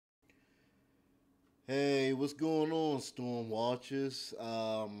Hey, what's going on, Storm Watchers?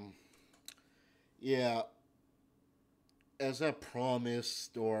 Yeah, as I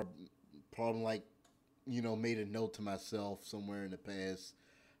promised, or probably made a note to myself somewhere in the past,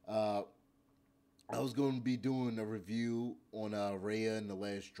 uh, I was going to be doing a review on Raya and the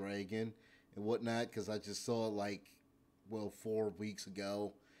Last Dragon and whatnot because I just saw it 4 weeks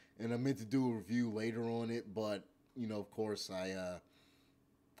ago, and I meant to do a review later on it, but of course,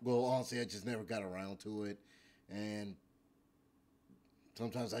 honestly, I just never got around to it, and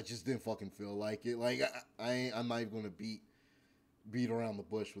sometimes I just didn't fucking feel like it. I'm not even gonna beat around the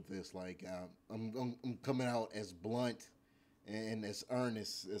bush with this. I'm coming out as blunt and as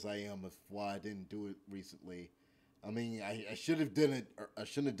earnest as I am of why I didn't do it recently. I mean, I should have done it. I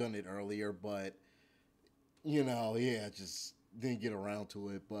shouldn't have done it earlier, but yeah, I just didn't get around to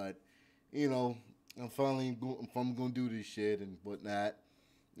it. But you know, if I'm gonna do this shit and whatnot,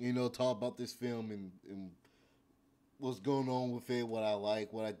 talk about this film and what's going on with it, what I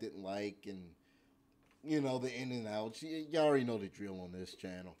like, what I didn't like, and the in and outs. You already know the drill on this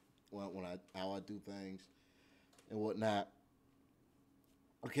channel when I how I do things and whatnot.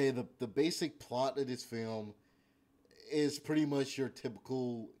 Okay, the basic plot of this film is pretty much your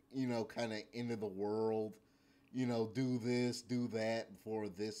typical kind of end of the world. Do this, do that before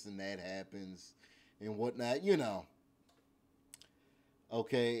this and that happens and whatnot.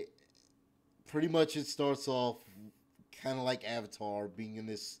 Okay, pretty much it starts off kind of like Avatar, being in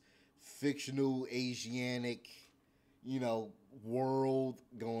this fictional Asianic, you know, world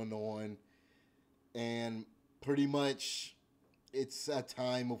going on, and pretty much it's a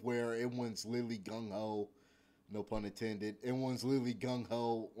time of where everyone's literally gung ho, no pun intended. Everyone's literally gung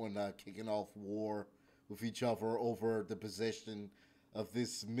ho on kicking off war with each other over the possession of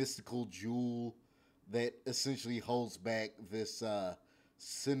this mystical jewel that essentially holds back this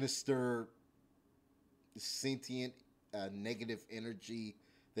sinister, sentient, negative energy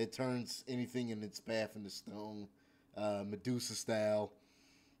that turns anything in its path into stone, Medusa style.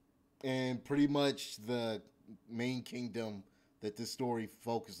 And pretty much the main kingdom that this story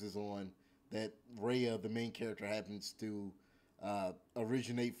focuses on, that Raya, the main character, happens to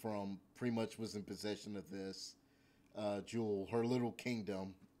originate from, pretty much was in possession of this jewel, her little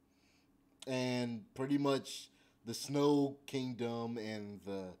kingdom. And pretty much the snow kingdom and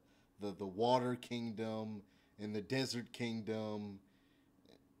the water kingdom and the desert kingdom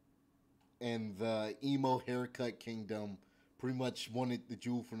and the emo haircut kingdom pretty much wanted the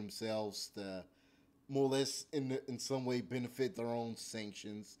jewel for themselves to more or less in some way benefit their own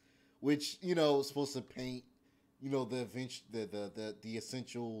sanctions, which is supposed to paint the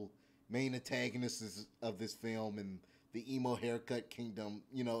essential main antagonists of this film and the emo haircut kingdom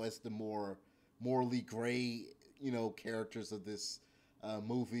as the more morally gray characters of this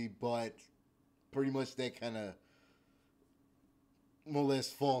movie, but pretty much that kind of more or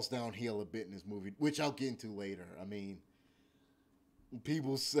less falls downhill a bit in this movie, which I'll get into later. I mean,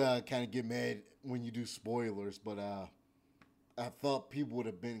 people kind of get mad when you do spoilers, but I thought people would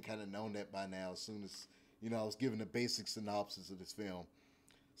have been kind of known that by now as soon as I was given a basic synopsis of this film.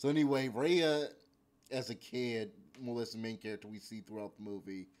 So anyway, Raya, as a kid, more or less the main character we see throughout the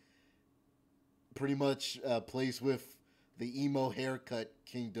movie, pretty much plays with the emo haircut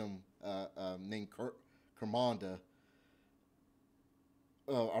kingdom named Kermanda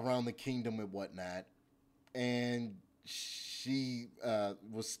around the kingdom and whatnot, and she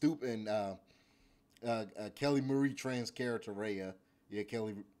was stupid. Kelly Marie Tran's character Raya, yeah,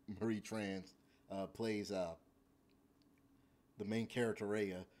 Kelly Marie Tran plays the main character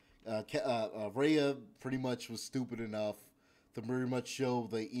Raya. Raya pretty much was stupid enough to very much show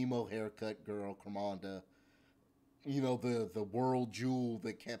the emo haircut girl Commander, the world jewel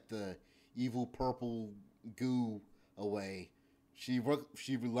that kept the evil purple goo away. She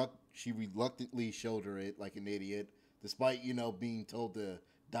reluctantly showed her it like an idiot, despite being told the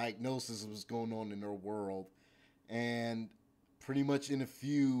diagnosis was going on in her world, and pretty much in a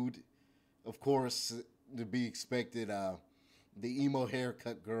feud, of course, to be expected. The emo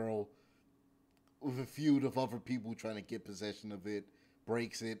haircut girl, with a feud of other people trying to get possession of it,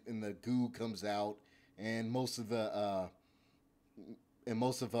 breaks it, and the goo comes out, and most of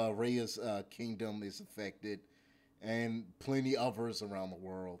Raya's kingdom is affected, and plenty others around the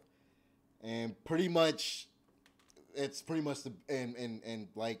world, and pretty much it's pretty much and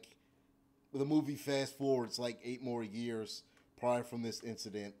like the movie fast forwards like 8 more years prior from this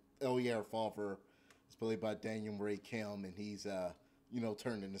incident. Oh yeah, her father is played by Daniel Ray Kim, and he's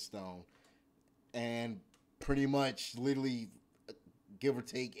turned into stone, and pretty much literally give or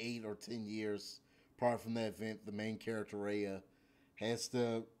take 8 or 10 years prior from that event, the main character Raya has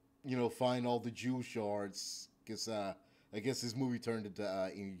to find all the jewel shards. Because I guess this movie turned into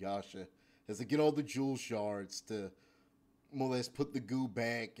Inuyasha. Has to get all the jewel shards to more or less put the goo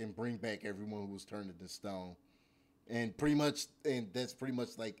back and bring back everyone who was turned into stone. And that's pretty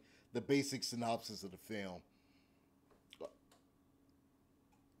much like the basic synopsis of the film.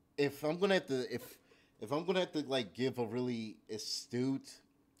 If I'm gonna have to, if I'm gonna have to like give a really astute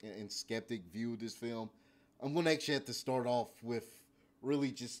and skeptic view of this film, I'm gonna actually have to start off with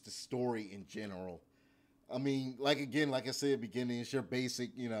really just the story in general. I mean, like again, like I said at the beginning, it's your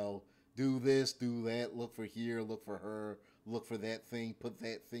basic, do this, do that, look for here, look for her, look for that thing, put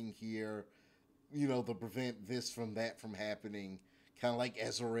that thing here, to prevent this from that from happening. Kind of like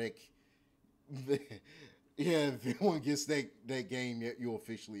Ezerick. Yeah, if anyone gets that game, you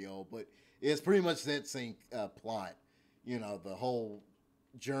officially owe. But it's pretty much that same plot. The whole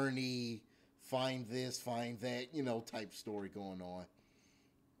journey, find this, find that, type story going on.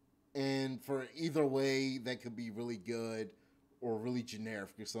 And for either way, that could be really good or really generic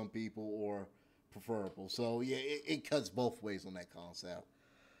for some people or preferable. So yeah, it cuts both ways on that concept.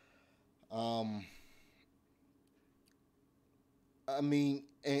 Um, I mean,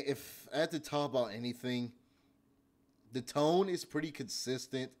 if I had to talk about anything, the tone is pretty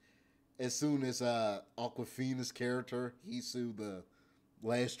consistent. As soon as Aquafina's character, Hisu, the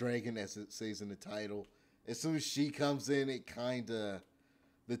last dragon, as it says in the title, as soon as she comes in,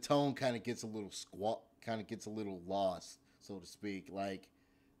 the tone kind of gets a little kind of gets a little lost, so to speak. Like,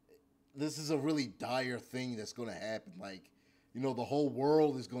 this is a really dire thing that's going to happen. Like, the whole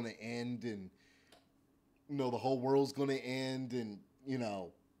world is going to end, and the whole world's going to end, and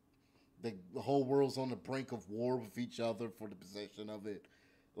the whole world's on the brink of war with each other for the possession of it.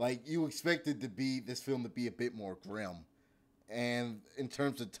 Like, you expected this film to be a bit more grim, and in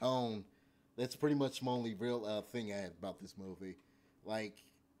terms of tone, that's pretty much my only real thing I had about this movie. Like,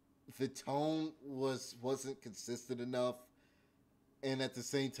 the tone wasn't consistent enough, and at the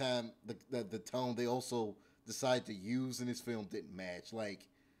same time, the tone they also decided to use in this film didn't match. Like,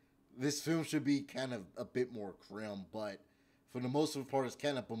 this film should be kind of a bit more grim, but for the most part, it's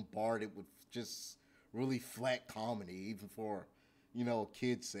kind of bombarded with just really flat comedy, even for a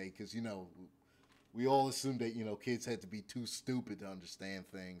kid's sake, because we all assumed that kids had to be too stupid to understand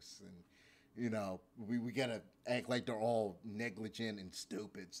things, and we gotta act like they're all negligent and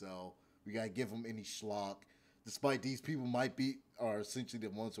stupid. So we gotta give them any schlock, despite these people are essentially the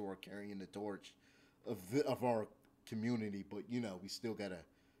ones who are carrying the torch of our community. But we still gotta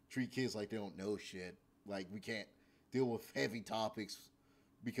treat kids like they don't know shit. Like, we can't deal with heavy topics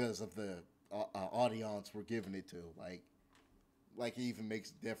because of the audience we're giving it to. Like it even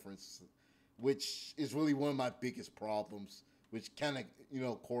makes a difference, which is really one of my biggest problems, which kind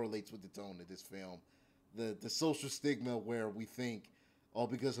of correlates with the tone of this film. The social stigma where we think, oh,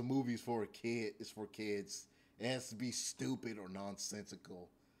 because a movie is for kids, it has to be stupid or nonsensical,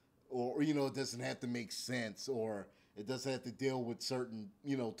 or it doesn't have to make sense, or it doesn't have to deal with certain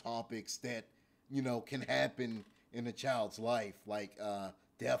topics that can happen in a child's life, like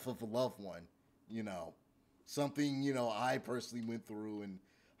death of a loved one, something I personally went through and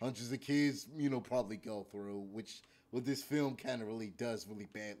hundreds of kids probably go through, which what this film kind of really does really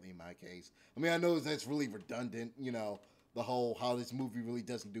badly in my case. I mean, I know that's really redundant, the whole how this movie really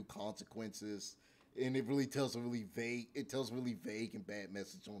doesn't do consequences, and it really tells a really vague and bad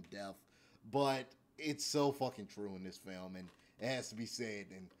message on death, but it's so fucking true in this film, and it has to be said.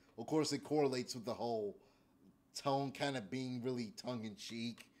 And of course, it correlates with the whole tone kind of being really tongue in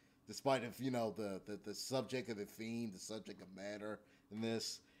cheek, despite of the subject of the theme, the subject of matter in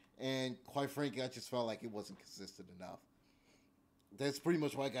this. And quite frankly, I just felt like it wasn't consistent enough. That's pretty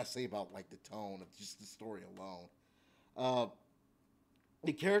much what I got to say about like the tone of just the story alone. Uh,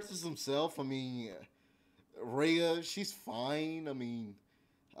 the characters themselves, I mean, Raya, she's fine. I mean,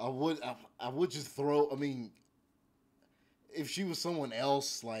 I would just throw. I mean, if she was someone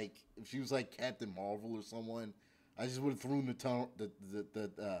else, like if she was like Captain Marvel or someone, I just would have thrown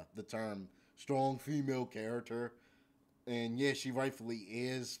the term strong female character. And yeah, she rightfully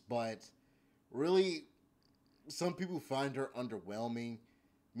is, but really, some people find her underwhelming.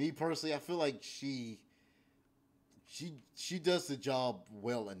 Me personally, I feel like she does the job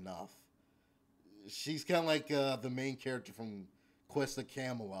well enough. She's kind of like the main character from Quest of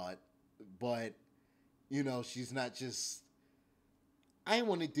Camelot, but she's not just I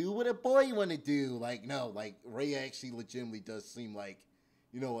want to do what a boy want to do. Like, no, like Ray actually legitimately does seem like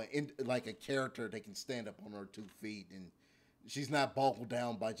like a character that can stand up on her 2 feet, and she's not boggled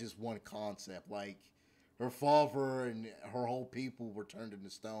down by just one concept. Like, her father and her whole people were turned into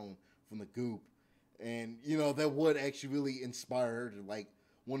stone from the goop, and that would actually really inspire her to like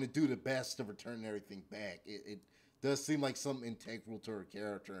want to do the best to return everything back. It does seem like something integral to her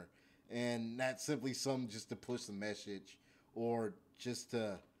character, and not simply some just to push the message or just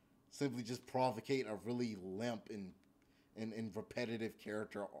to simply just provocate a really limp and repetitive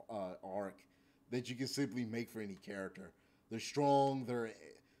character arc that you can simply make for any character. They're strong. They're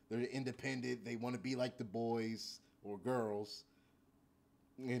independent. They want to be like the boys or girls,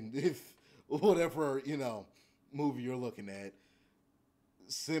 and if whatever movie you're looking at,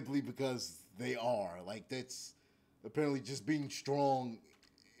 simply because they are like that's apparently just being strong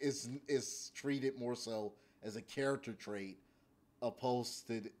is treated more so as a character trait opposed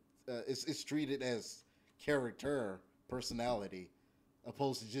to it's treated as character personality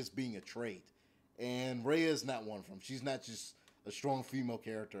opposed to just being a trait. And Raya is not one of them. She's not just a strong female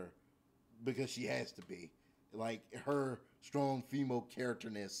character because she has to be. Like her strong female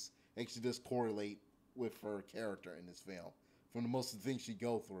characterness actually does correlate with her character in this film from the most of the things she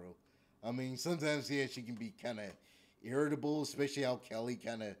go through. I mean, sometimes yeah, she can be kind of irritable, especially how Kelly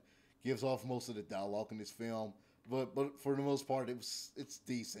kind of gives off most of the dialogue in this film. But for the most part, it's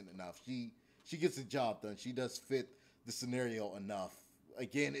decent enough. She gets the job done. She does fit the scenario enough.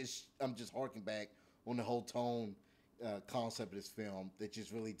 Again, I'm just harking back on the whole tone concept of this film that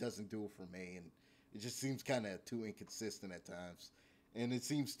just really doesn't do it for me, and it just seems kind of too inconsistent at times, and it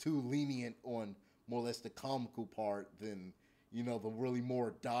seems too lenient on more or less the comical part than the really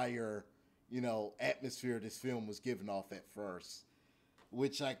more dire atmosphere this film was giving off at first,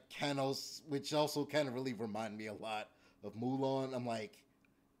 which also kind of really reminded me a lot of Mulan. I'm like,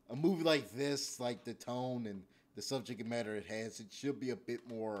 a movie like this, like the tone and the subject matter it has, it should be a bit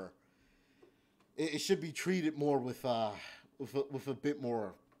more. It should be treated more with a bit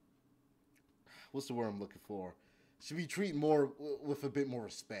more. What's the word I'm looking for? Should be treated more with a bit more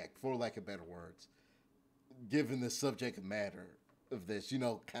respect, for lack of better words, given the subject matter of this.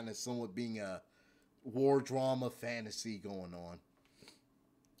 Kind of somewhat being a war drama fantasy going on.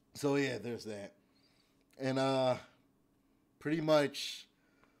 So yeah, there's that, and pretty much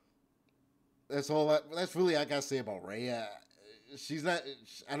that's all. That's really all I gotta say about Raya. She's not.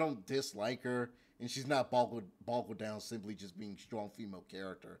 I don't dislike her, and she's not boggled down simply just being a strong female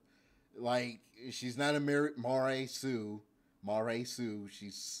character. Like she's not a Mare Sue. Mare Sue.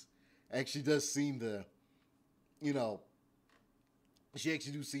 She's actually does seem to, she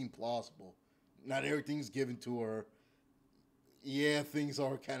actually do seem plausible. Not everything's given to her. Yeah, things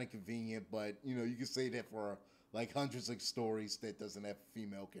are kind of convenient, but you can say that for like hundreds of stories that doesn't have a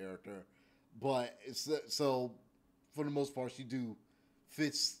female character. But so for the most part, she do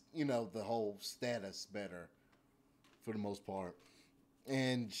fits the whole status better for the most part,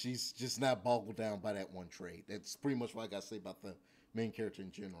 and she's just not boggled down by that one trait. That's pretty much what I gotta say about the main character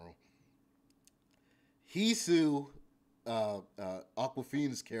in general. Hisu,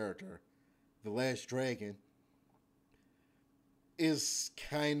 Aquafina's character, the Last Dragon, is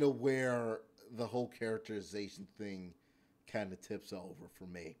kind of where the whole characterization thing kind of tips over for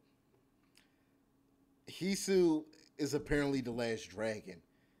me. Hisu is apparently the last dragon,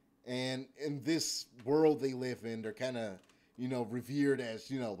 and in this world they live in, they're kind of revered as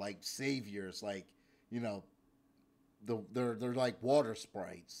like saviors, like they're like water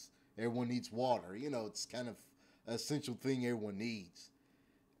sprites. Everyone needs water. It's kind of an essential thing everyone needs.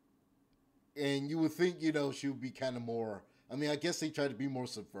 And you would think she would be kind of more. I mean, I guess they try to be more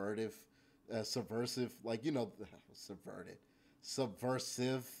subversive, like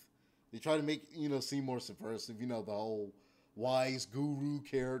subversive. They try to make seem more subversive. The whole wise guru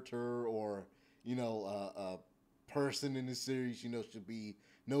character, or a person in the series. Should be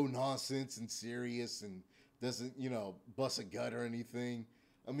no nonsense and serious and doesn't bust a gut or anything.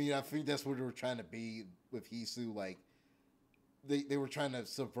 I mean, I think that's what they were trying to be with Hisu. Like they were trying to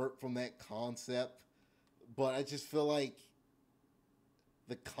subvert from that concept, but I just feel like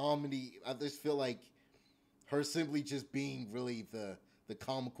the comedy. I just feel like her simply just being really the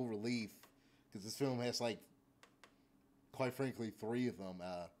comical relief, because this film has like, quite frankly, 3 of them.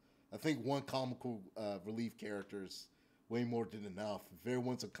 I think one comical relief character is way more than enough. If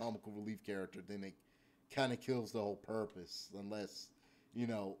everyone's a comical relief character, then it kind of kills the whole purpose, unless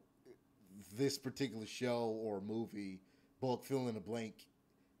this particular show or movie, bulk fill in the blank,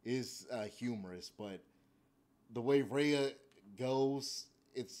 is humorous. But the way Raya goes,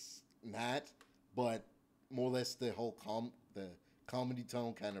 it's not. But more or less the whole the comedy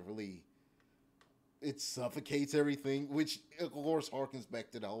tone kind of really, it suffocates everything, which of course harkens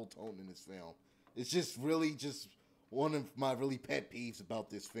back to the whole tone in this film. It's just really just one of my really pet peeves about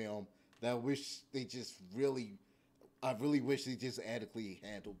this film that I really wish they just adequately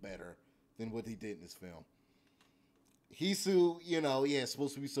handled better than what they did in this film. Hisu, yeah,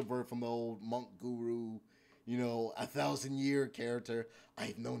 supposed to be subvert from the old monk guru, 1,000-year character.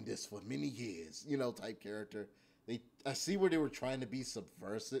 I've known this for many years, type character. I see where they were trying to be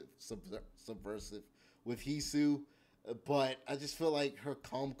subversive with Hisu, but I just feel like her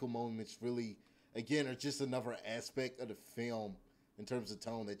comical moments really, again, are just another aspect of the film in terms of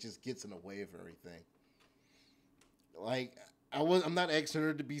tone that just gets in the way of everything. Like, I'm not asking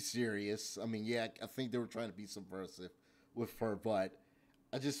her to be serious. I mean, yeah, I think they were trying to be subversive with her, but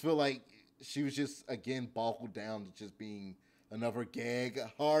I just feel like she was just again boggled down to just being another gag,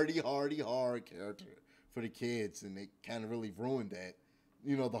 hard character for the kids, and it kind of really ruined that.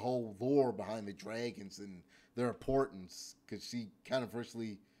 The whole lore behind the dragons and their importance, because she kind of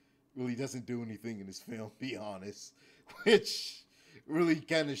virtually really doesn't do anything in this film, be honest, which really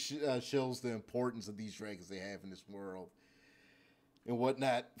kind of shows the importance of these dragons they have in this world and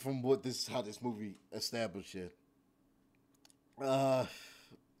whatnot from how this movie established it. Uh,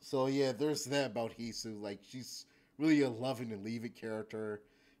 so yeah, there's that about Hisu. Like, she's really a loving and leave it character.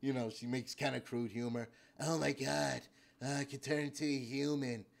 She makes kind of crude humor. Oh my god, I can turn into a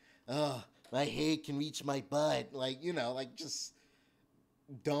human. Oh, my head can reach my butt. Like just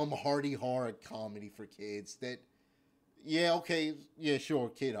dumb, hearty horror comedy for kids. That, yeah, okay, yeah, sure,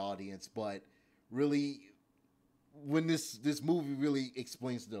 kid audience, but really, when this movie really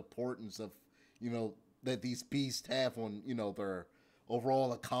explains the importance of you know that these beasts have on their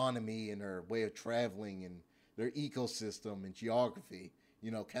overall economy and their way of traveling and their ecosystem and geography.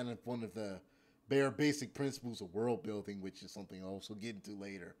 Kind of one of the bare basic principles of world building, which is something I'll also get into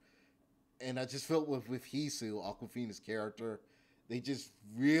later. And I just felt with Hisu, Aquafina's character, they just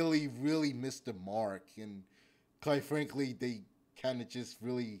really missed the mark, and quite frankly, they kind of just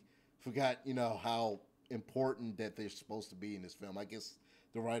really forgot, how important that they're supposed to be in this film. I guess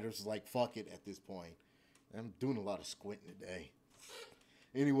the writers was like, fuck it at this point. I'm doing a lot of squinting today.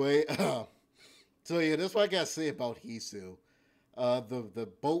 Anyway, so yeah, that's what I gotta say about Hisu. The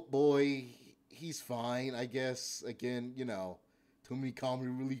boat boy, he's fine, I guess. Again, too many comedy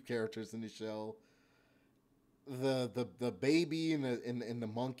relief characters in the show. The baby and the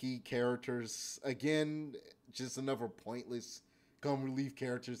monkey characters, again, just another pointless comic relief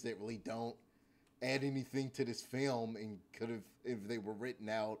characters that really don't add anything to this film, and could have, if they were written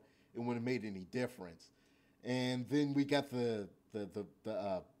out, it wouldn't have made any difference. And then we got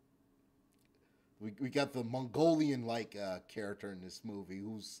we got the Mongolian like character in this movie,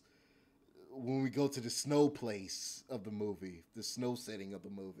 who's, when we go to the snow place of the movie, the snow setting of the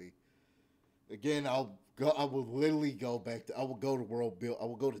movie. Again, I will literally go back to, I will go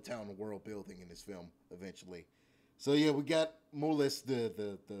to town and world building in this film eventually. So yeah, we got more or less the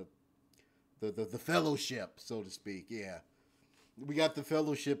fellowship, so to speak. Yeah, we got the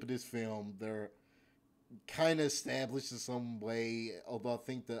fellowship of this film. They're kind of established in some way, although I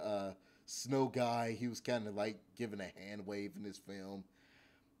think the snow guy, he was kind of like given a hand wave in this film.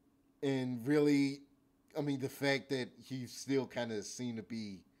 And really, I mean, the fact that he's still kind of seen to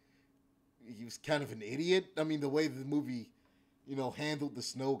be, he was kind of an idiot. I mean, the way the movie, handled the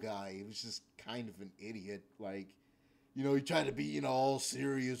snow guy, he was just kind of an idiot. Like, he tried to be, all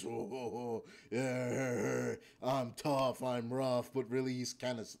serious. Yeah, I'm tough, I'm rough, but really he's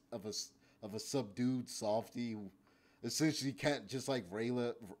kind of a subdued softy who essentially can't, just like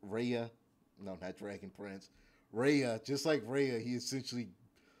Raya, no, not Dragon Prince, Raya, just like Raya, he essentially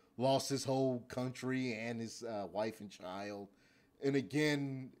lost his whole country and his wife and child. And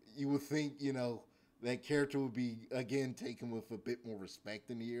again, you would think, that character would be, again, taken with a bit more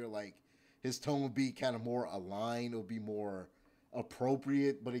respect in the year. Like, his tone would be kind of more aligned, it would be more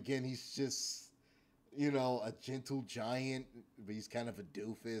appropriate. But again, he's just, a gentle giant, but he's kind of a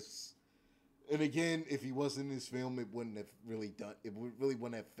doofus. And again, if he wasn't in this film, it wouldn't have really really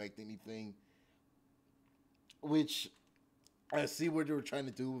wouldn't have affected anything. Which I see what they were trying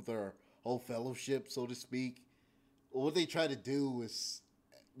to do with their whole fellowship, so to speak. What they try to do is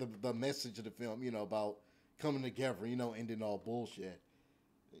the message of the film, about coming together, ending all bullshit,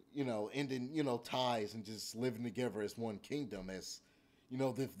 ending, ties and just living together as one kingdom, as,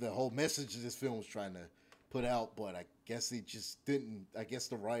 the whole message of this film was trying to put out. But I guess they just didn't. I guess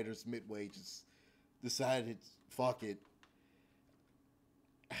the writers midway just decided, fuck it.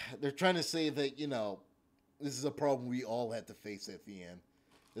 They're trying to say that, this is a problem we all had to face at the end.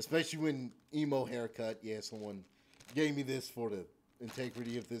 Especially when emo haircut, yeah, someone gave me this for the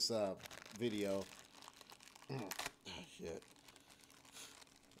integrity of this video. Shit.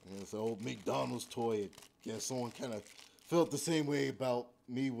 And it's an old McDonald's toy. I guess someone kind of felt the same way about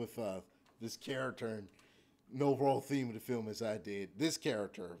me with this character and the overall theme of the film as I did. This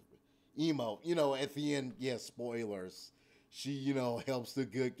character, emo. At the end, yeah, spoilers. She, helps the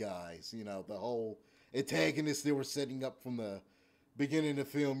good guys. The whole antagonist they were setting up from the beginning of the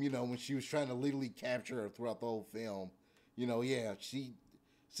film. When she was trying to literally capture her throughout the whole film. Yeah, she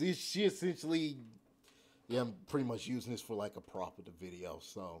essentially, yeah, I'm pretty much using this for like a prop of the video.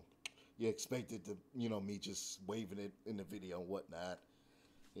 So, you expected to, me just waving it in the video and whatnot.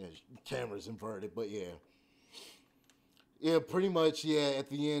 Yeah, camera's inverted, but yeah. Yeah, pretty much, yeah, at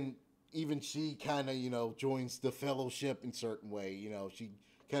the end, even she kind of, joins the fellowship in certain way. She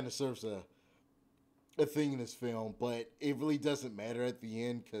kind of serves a thing in this film, but it really doesn't matter at the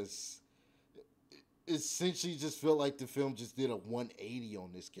end because essentially just felt like the film just did a 180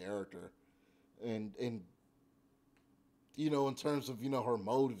 on this character. And in terms of, her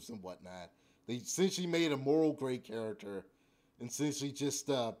motives and whatnot, they essentially made a moral gray character, essentially just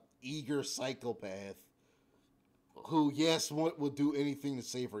a eager psychopath who, yes, will do anything to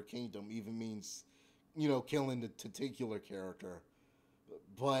save her kingdom, even means, killing the titular character.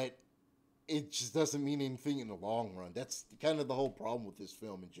 But it just doesn't mean anything in the long run. That's kind of the whole problem with this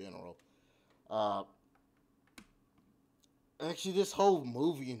film in general. Uh, Actually, this whole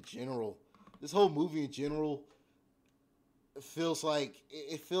movie in general feels like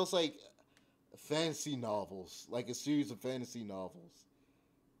fantasy novels, like a series of fantasy novels,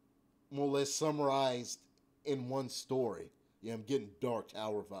 more or less summarized in one story. Yeah, I'm getting Dark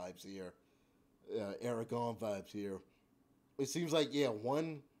Tower vibes here, Aragon vibes here. It seems like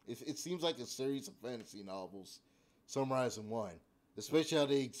It seems like a series of fantasy novels summarized in one. Especially how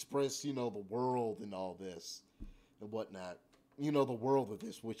they express, the world and all this and whatnot. The world of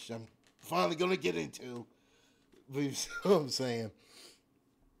this, which I'm finally gonna get into. You know what I'm saying?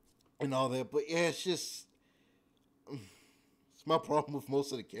 And all that. But yeah, it's my problem with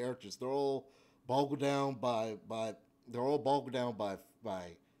most of the characters. They're all boggled down by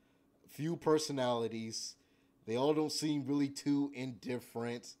few personalities. They all don't seem really too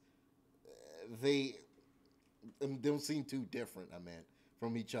indifferent. They don't seem too different, I mean,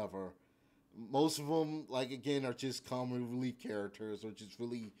 from each other. Most of them, like, again, are just comic relief characters or just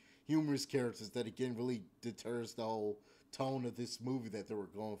really humorous characters that, again, really deters the whole tone of this movie that they were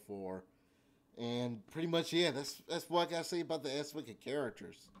going for. And pretty much, yeah, that's what I gotta say about the aspect of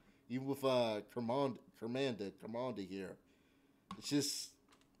characters. Even with Commander here, it's just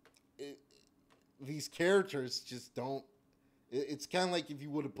it, these characters just don't. It's kind of like if you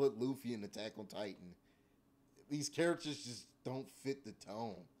would have put Luffy in Attack on Titan. These characters just don't fit the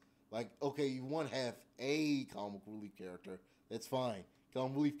tone. Like, okay, you want to have a comic relief character, that's fine.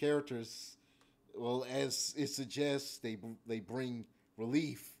 Comic relief characters, well, as it suggests, they bring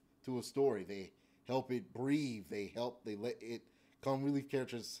relief to a story. They help it breathe. They let it. Comic relief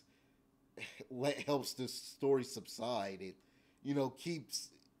characters helps the story subside. It,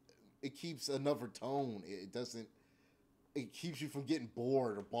 keeps another tone. It doesn't. It keeps you from getting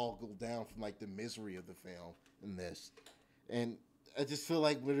bored or boggled down from like the misery of the film in this. And I just feel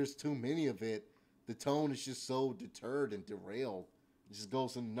like when there's too many of it, the tone is just so deterred and derailed. It just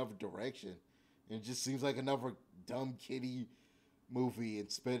goes in another direction. And it just seems like another dumb kiddie movie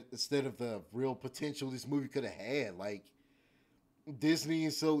instead of the real potential this movie could have had. Like, Disney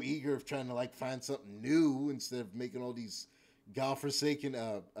is so eager of trying to like find something new instead of making all these godforsaken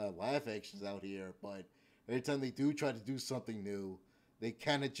live actions out here. But every time they do try to do something new, they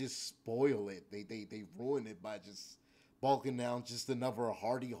kind of just spoil it. They ruin it by just bulking down just another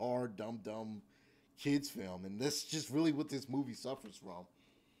hardy hard dumb kids film, and that's just really what this movie suffers from.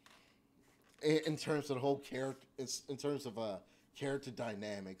 In terms of the whole character, in terms of character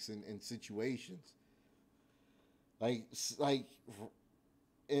dynamics and situations. Like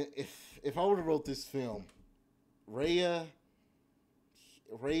if I would have wrote this film, Raya,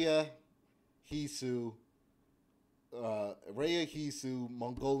 Raya, Hisu,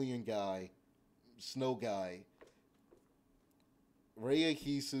 Mongolian guy, Snow guy, Raya,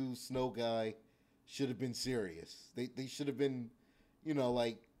 Hisu, Snow guy should have been serious. They should have been,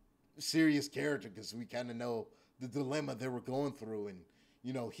 like serious character because we kind of know the dilemma they were going through and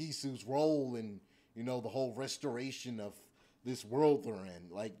Hisu's role and the whole restoration of this world they're in.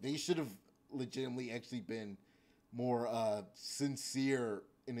 Like they should have legitimately actually been more sincere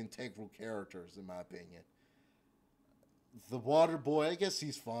and integral characters in my opinion. The water boy, I guess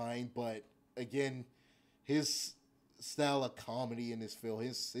he's fine, but again, his style of comedy in this film,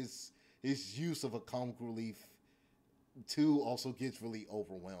 his use of a comic relief too also gets really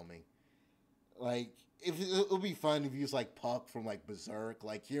overwhelming. Like if it'll be fun if he was like Puck from like Berserk,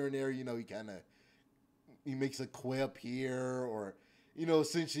 like here and there, he makes a quip here, or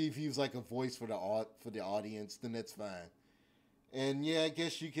essentially if he was like a voice for the audience, then that's fine. And yeah, I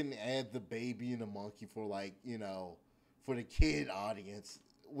guess you can add the baby and the monkey for like, for the kid audience,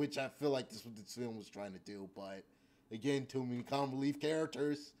 which I feel like this is what this film was trying to do. But again, too many comic relief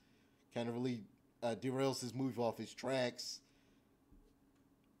characters kind of really derails this movie off its tracks.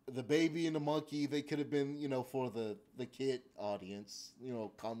 The baby and the monkey, they could have been, for the kid audience,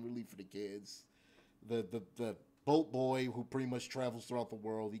 comic relief for the kids. The boat boy who pretty much travels throughout the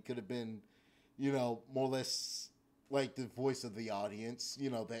world, he could have been, more or less like the voice of the audience,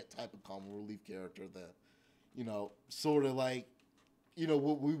 that type of comic relief character, sort of like,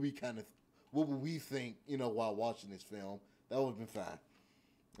 what would we think, while watching this film? That would have been fine.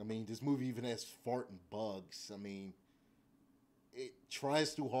 I mean, this movie even has farting bugs. I mean, it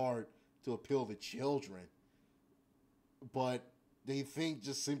tries too hard to appeal to children, but they think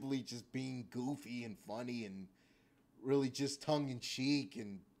just simply just being goofy and funny and really just tongue in cheek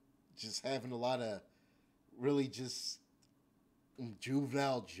and just having a lot of really just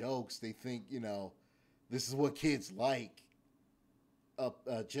juvenile jokes. They think, this is what kids like,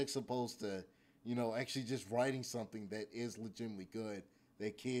 juxtaposed to, actually just writing something that is legitimately good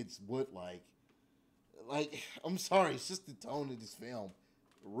that kids would like. Like, I'm sorry, it's just the tone of this film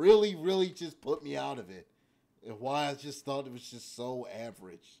really, really just put me out of it. And why I just thought it was just so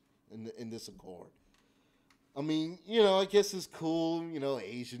average in this Accord. I mean, I guess it's cool,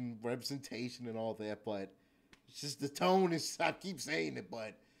 Asian representation and all that, but it's just the tone is, I keep saying it,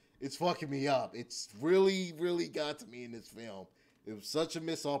 but it's fucking me up. It's really, really got to me in this film. It was such a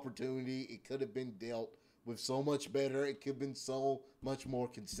missed opportunity. It could have been dealt with so much better. It could have been so much more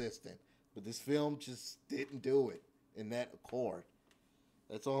consistent. But this film just didn't do it in that Accord.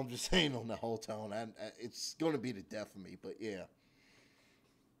 That's all I'm just saying on the whole tone. It's going to be the death of me, but yeah.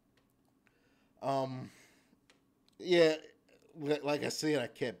 Yeah, like I said, I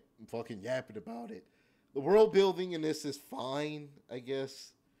kept fucking yapping about it. The world building in this is fine, I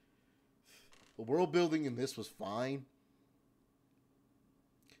guess. The world building in this was fine.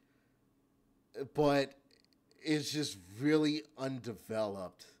 But it's just really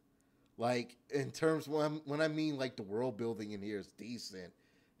undeveloped. Like, in terms, when I mean, like, the world building in here is decent,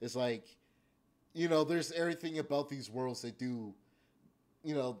 it's like, there's everything about these worlds that do,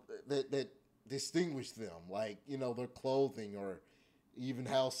 that distinguish them. Like, their clothing, or even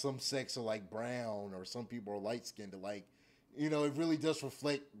how some sects are, like, brown, or some people are light-skinned. Like, it really does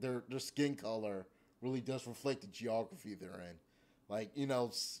reflect their skin color, really does reflect the geography they're in. Like,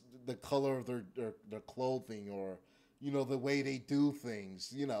 the color of their clothing, or, the way they do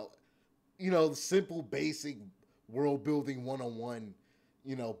things, the simple, basic world building 101,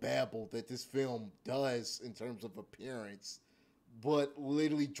 babble that this film does in terms of appearance, but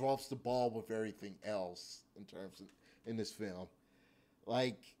literally drops the ball with everything else in this film.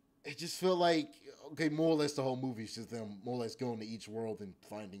 Like, it just felt like, okay, more or less the whole movie is just them more or less going to each world and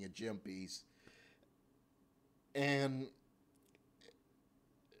finding a gem piece. And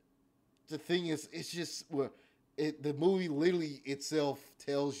the thing is, it's just, the movie literally itself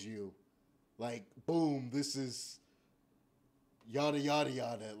tells you, like, boom, this is yada, yada,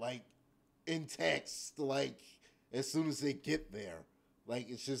 yada. Like, in text, like, as soon as they get there. Like,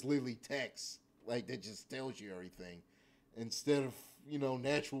 it's just literally text. Like, that just tells you everything. Instead of,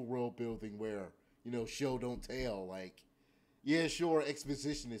 natural world building where, show don't tell. Like, yeah, sure,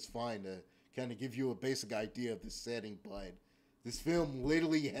 exposition is fine to kind of give you a basic idea of the setting, but this film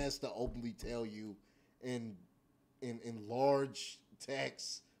literally has to openly tell you in large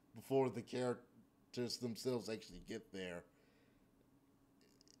text before the characters themselves actually get there.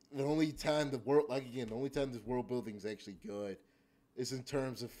 The only time the only time this world building is actually good is in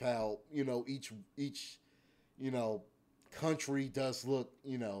terms of how, each country does look,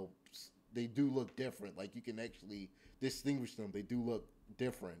 they do look different. Like, you can actually distinguish them. They do look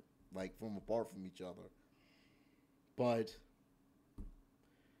different, like, from apart from each other. But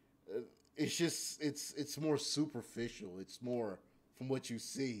it's just, it's more superficial. It's more from what you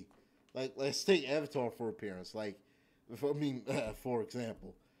see. Like, let's take Avatar for appearance. Like, for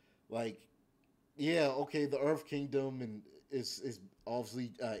example, like, yeah, okay, the Earth Kingdom is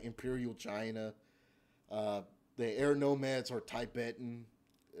obviously Imperial China. The air nomads are Tibetan,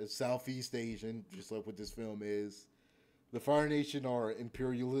 Southeast Asian, just like what this film is. The Fire Nation are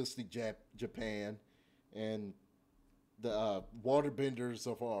imperialistic Japan, and the waterbenders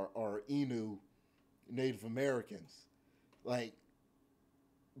are Innu, Native Americans. Like,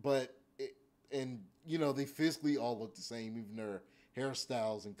 but they physically all look the same, even their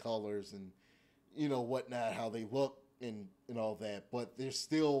hairstyles and colors and whatnot, how they look and all that. But there's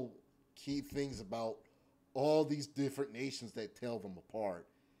still key things about all these different nations that tell them apart,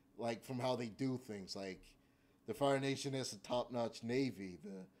 like from how they do things. Like, the Fire Nation has a top-notch navy.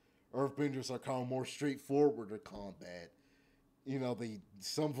 The Earthbenders are kind of more straightforward to combat.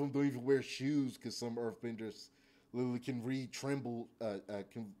 Some of them don't even wear shoes because some Earthbenders literally can read can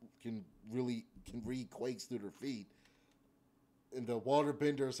read quakes through their feet. And the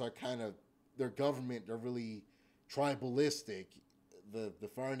Waterbenders are kind of their government. They're really tribalistic. The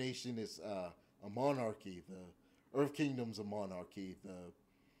Fire Nation is a monarchy. The Earth Kingdom's a monarchy. The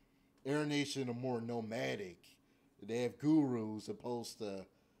Air Nation are more nomadic. They have gurus opposed to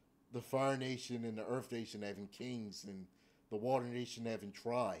the Fire Nation and the Earth Nation having kings and the Water Nation having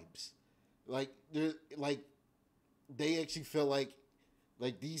tribes. They actually felt like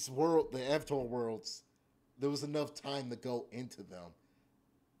the Avatar worlds, there was enough time to go into them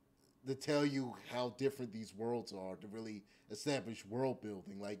to tell you how different these worlds are, to really establish world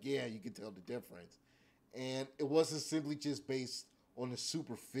building. Yeah, you can tell the difference. And it wasn't simply just based on a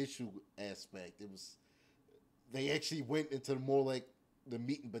superficial aspect. They actually went into more like the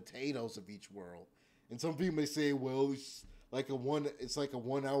meat and potatoes of each world. And some people may say, well, it's like a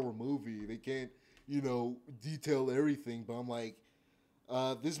 1 hour movie. They can't, detail everything. But I'm like,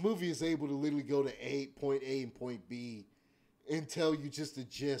 this movie is able to literally go to point A and point B and tell you just the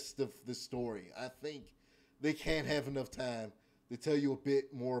gist of the story. I think they can't have enough time to tell you a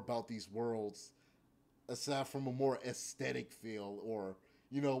bit more about these worlds, aside from a more aesthetic feel, or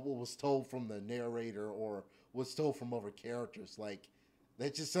what was told from the narrator or what's told from other characters.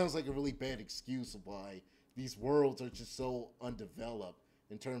 That just sounds like a really bad excuse of why these worlds are just so undeveloped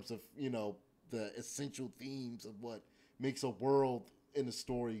in terms of the essential themes of what makes a world in a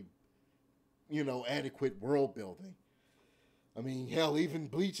story adequate world building. I mean, hell, even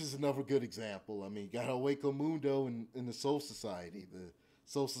Bleach is another good example. I mean, you got Hueco Mundo in the Soul Society. The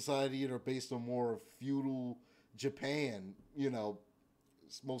Soul Society are based on more feudal Japan,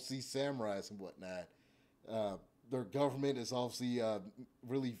 mostly samurais and whatnot. Their government is obviously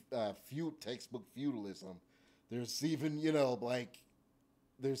really textbook feudalism. There's even,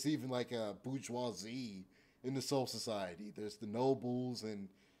 a bourgeoisie in the Soul Society. There's the nobles and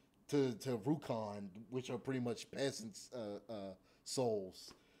to Rukon, which are pretty much peasants'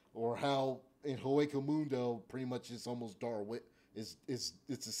 souls, or how in Hueco Mundo pretty much it's almost Darwin. It's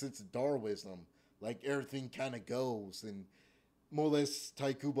a sense of Darwinism, like everything kind of goes, and more or less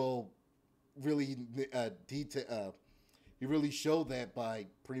Taikubo really he really showed that by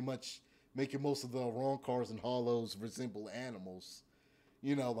pretty much making most of the Ronkars and Hollows resemble animals,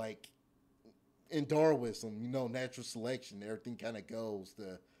 like in Darwinism, natural selection, everything kind of goes.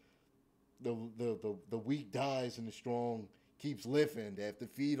 The weak dies and the strong keeps living. They have to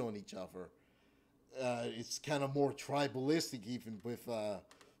feed on each other. It's kind of more tribalistic, even with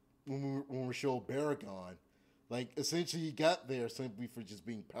when we show Baragon. Essentially, he got there simply for just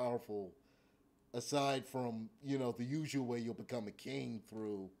being powerful. Aside from the usual way you'll become a king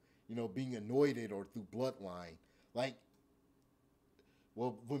through being anointed or through bloodline.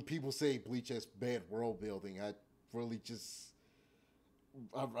 When people say Bleach has bad world building, I really just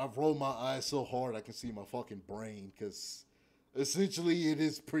I've rolled my eyes so hard I can see my fucking brain, because essentially it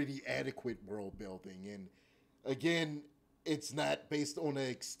is pretty adequate world building. And again, it's not based on an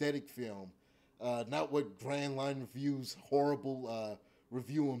aesthetic film, not what Grand Line Review's horrible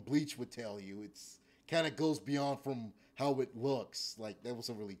review on Bleach would tell you. It's kind of goes beyond from how it looks. That was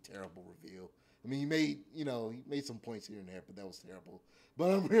a really terrible review. I mean, he made some points here and there, but that was terrible.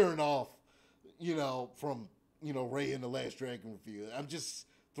 But I'm hearing off, from Raya in the Last Dragon review. I'm just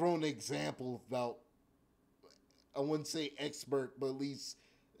throwing an example about, I wouldn't say expert, but at least,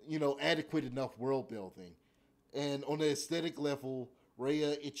 adequate enough world building. And on the aesthetic level,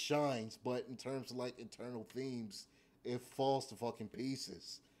 Raya, it shines, but in terms of internal themes, it falls to fucking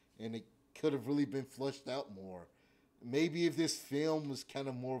pieces. And it could have really been fleshed out more. Maybe if this film was kind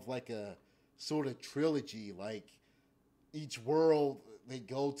of more of a sort of trilogy, each world they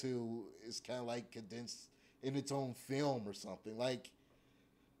go to is kind of condensed in its own film or something.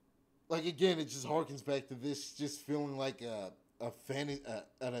 Again, it just harkens back to this just feeling like an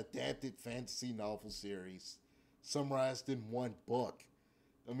adapted fantasy novel series summarized in one book.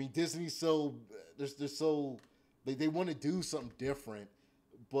 I mean, Disney's they want to do something different,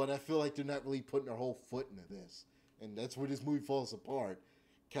 but I feel like they're not really putting their whole foot into this. And that's where this movie falls apart.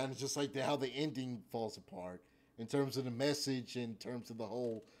 Kind of just like how the ending falls apart in terms of the message, in terms of the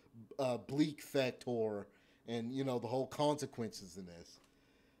whole bleak factor, and, the whole consequences in this.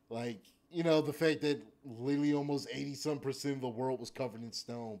 The fact that literally almost 80% of the world was covered in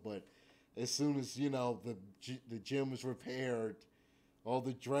stone, but as soon as, the gym is repaired, all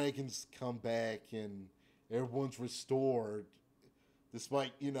the dragons come back and everyone's restored,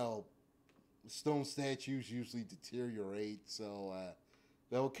 despite, stone statues usually deteriorate, so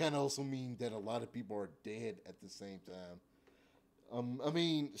that would kind of also mean that a lot of people are dead at the same time. I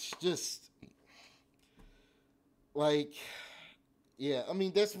mean, it's just like, yeah, I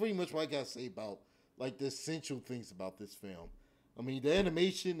mean, that's pretty much what I gotta say about like the essential things about this film. I mean, the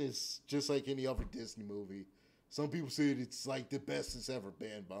animation is just like any other Disney movie. Some people say it's like the best it's ever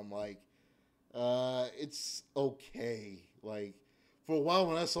been, but I'm like, it's okay. Like, for a while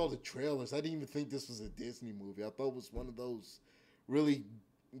when I saw the trailers, I didn't even think this was a Disney movie. I thought it was one of those really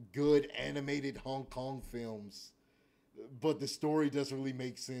good animated Hong Kong films, but the story doesn't really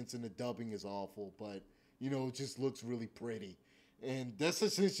make sense and the dubbing is awful. But it just looks really pretty, and that's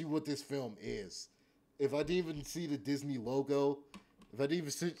essentially what this film is. If I didn't even see the Disney logo, if I didn't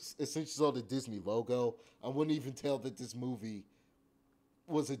even essentially saw the Disney logo, I wouldn't even tell that this movie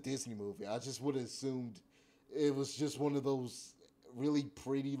was a Disney movie. I just would have assumed it was just one of those really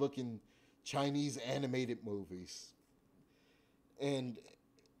pretty looking Chinese animated movies. And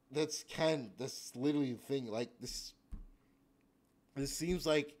that's literally the thing. Like this seems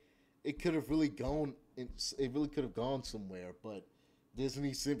like it could have really gone. It really could have gone somewhere, but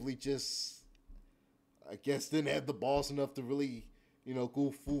Disney simply just, I guess, didn't have the balls enough to really,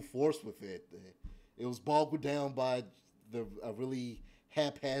 go full force with it. It was boggled down by a really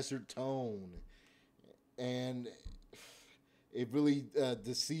haphazard tone, and it really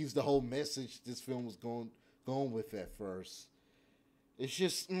deceives the whole message this film was going with at first. It's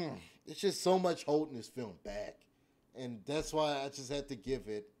just so much holding this film back, and that's why I just had to give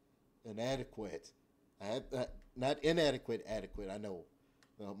it an adequate. I had not inadequate, adequate. I know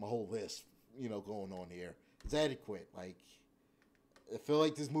my whole list, going on here. It's adequate. Like, I feel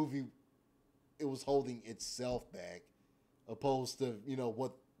like this movie, it was holding itself back, opposed to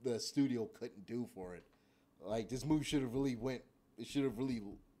what the studio couldn't do for it. Like, this movie should have really went. It should have really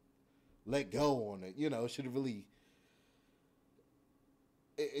let go on it. It should have really.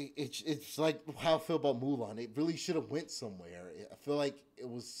 It's like how I feel about Mulan. It really should have went somewhere. I feel like it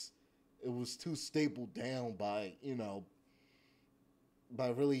was too stapled down by by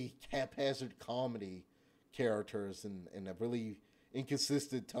really haphazard comedy characters and a really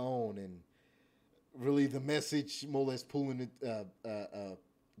inconsistent tone, and really the message more or less pulling it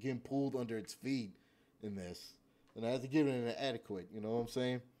getting pulled under its feet in this. And I have to give it an adequate. You know what I'm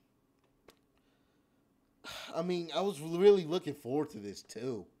saying? I mean, I was really looking forward to this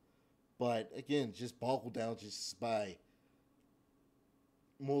too, but again, just boggled down just by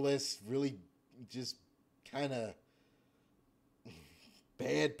more or less really just kind of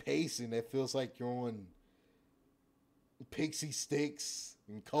bad pacing that feels like you're on pixie sticks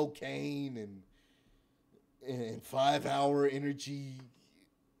and cocaine and 5 hour energy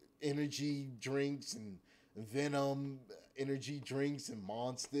drinks and venom energy drinks and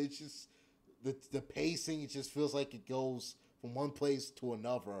monster. It's just the pacing. It just feels like it goes from one place to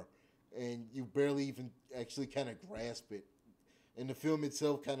another, and you barely even actually kind of grasp it. And the film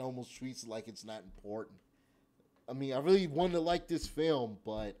itself kind of almost treats it like it's not important. I mean, I really wanted to like this film,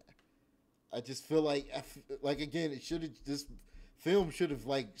 but I just feel like, again, this film should have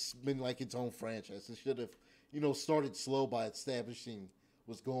like been like its own franchise. It should have, started slow by establishing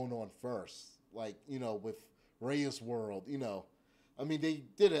what's going on first, like with Raya's world. I mean, they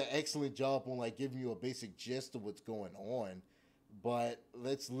did an excellent job on like giving you a basic gist of what's going on, but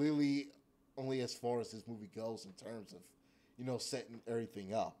that's literally only as far as this movie goes in terms of setting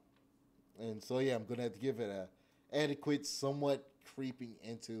everything up. And so yeah, I'm gonna have to give it a adequate, somewhat creeping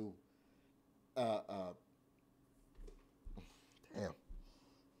into damn.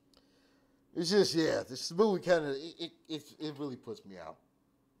 It's just, yeah, this movie kind of it really puts me out.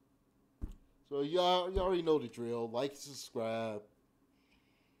 So y'all already know the drill. Like, subscribe,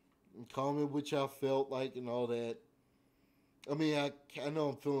 and comment what y'all felt like and all that. I mean, I know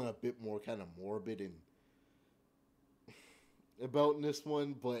I'm feeling a bit more kind of morbid and about this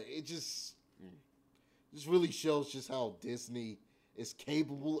one, but it just really shows just how Disney is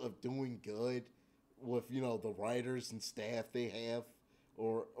capable of doing good with the writers and staff they have,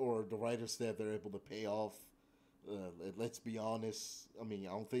 or the writer staff they're able to pay off. Let's be honest. I mean,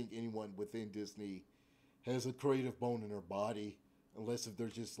 I don't think anyone within Disney has a creative bone in their body, unless if they're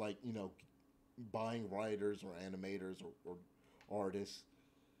just like buying writers or animators or artists.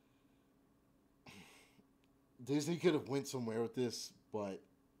 Disney could have went somewhere with this, but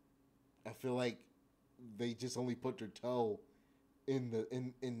I feel like they just only put their toe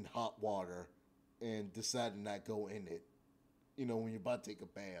in hot water and decided to not go in it. When you're about to take a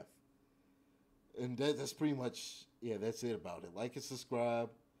bath. And that's pretty much, yeah, that's it about it. Like and subscribe.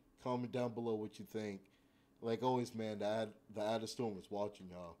 Comment down below what you think. Like always, man, the Eye of the Storm is watching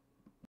y'all.